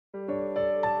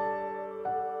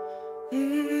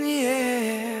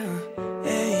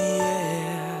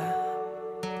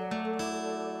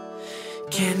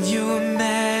Can you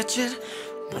imagine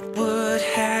what would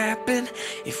happen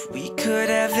if we could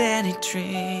have any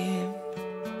dream?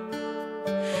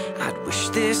 I'd wish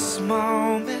this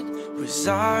moment was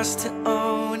ours to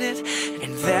own it,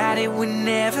 and that it would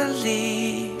never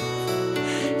leave.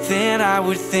 Then I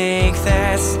would thank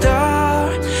that star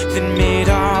that made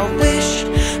our wish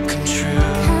come true.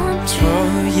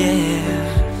 Oh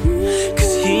yeah,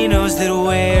 'cause he knows that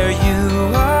where you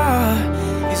are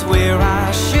is where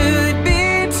I should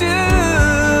be too.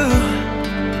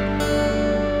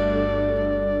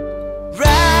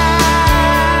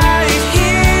 Right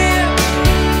here,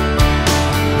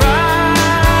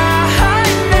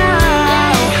 right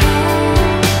now,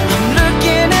 I'm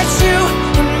looking at you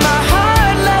and my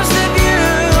heart loves the view,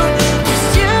 'cause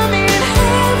you mean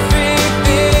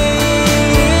everything.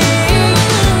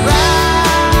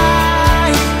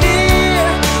 Right here,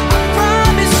 I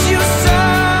promise you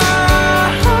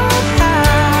somehow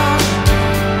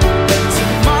that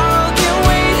tomorrow can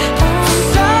wait for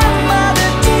some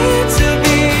other day to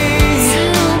be.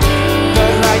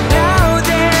 But right now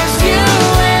there's you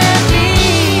and me.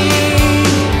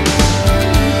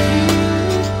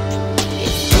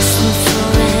 This was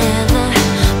forever.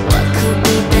 What could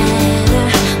be better?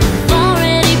 We've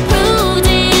already proved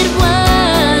it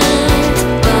was.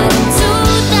 But in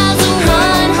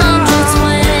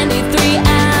 2,123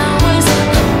 hours,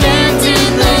 a man to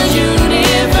the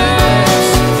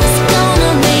universe is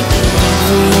gonna make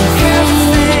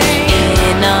everything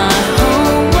in our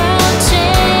whole world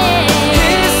change.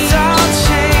 It's all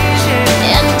changing.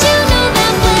 And you know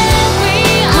that where we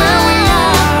are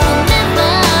will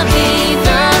never be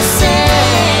the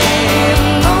same.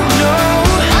 Oh no.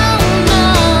 Oh no.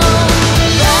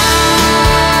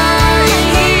 Right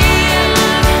here,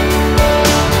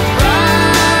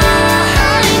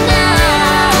 right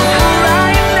now,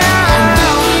 I'm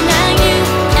looking at you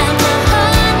and my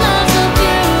heart loves a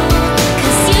view,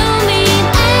 'cause you mean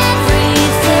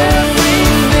everything.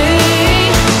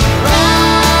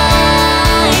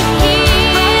 Right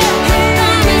here,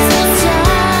 promise us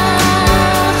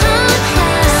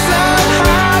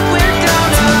Somehow we're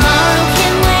gonna tomorrow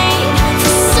can wait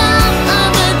for some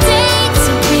other day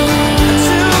to be.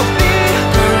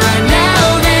 But right now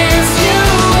there's you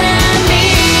and me.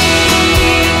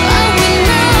 Oh, we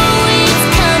know it's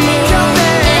coming,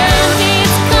 and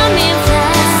it's coming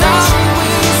fast.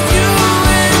 always you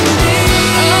and me.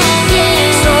 Oh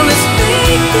yeah. So let's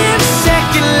make this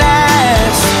second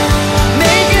last.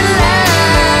 Make it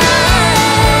last.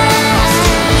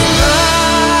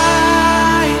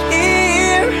 Right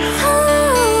here.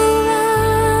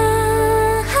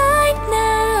 Right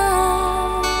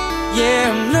now, Yeah,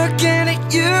 I'm looking at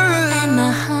you. and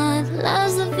my heart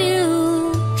loves the view.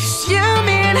 'Cause you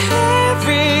mean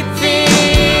everything.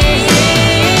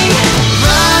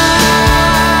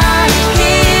 Right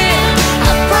here,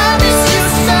 I promise you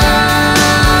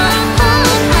somehow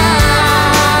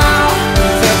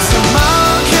that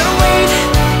tomorrow can wait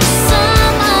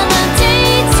some other day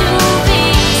to be.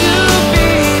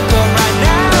 But right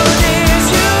now there's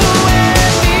you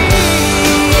and me.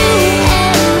 You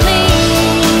and me.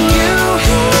 You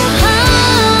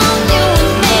Oh, you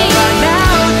and me. Right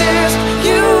now there's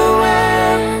you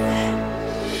and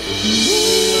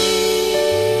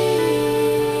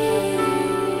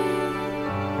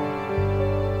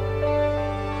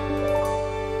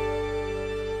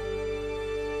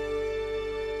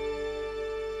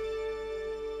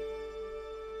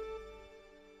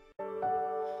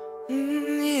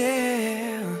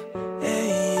yeah,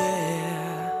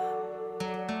 yeah.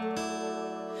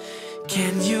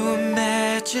 Can you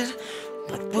imagine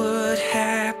what would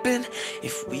happen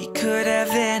if we could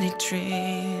have any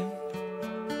dream?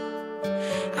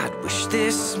 I'd wish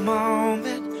this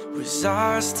moment was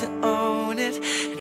ours to own it,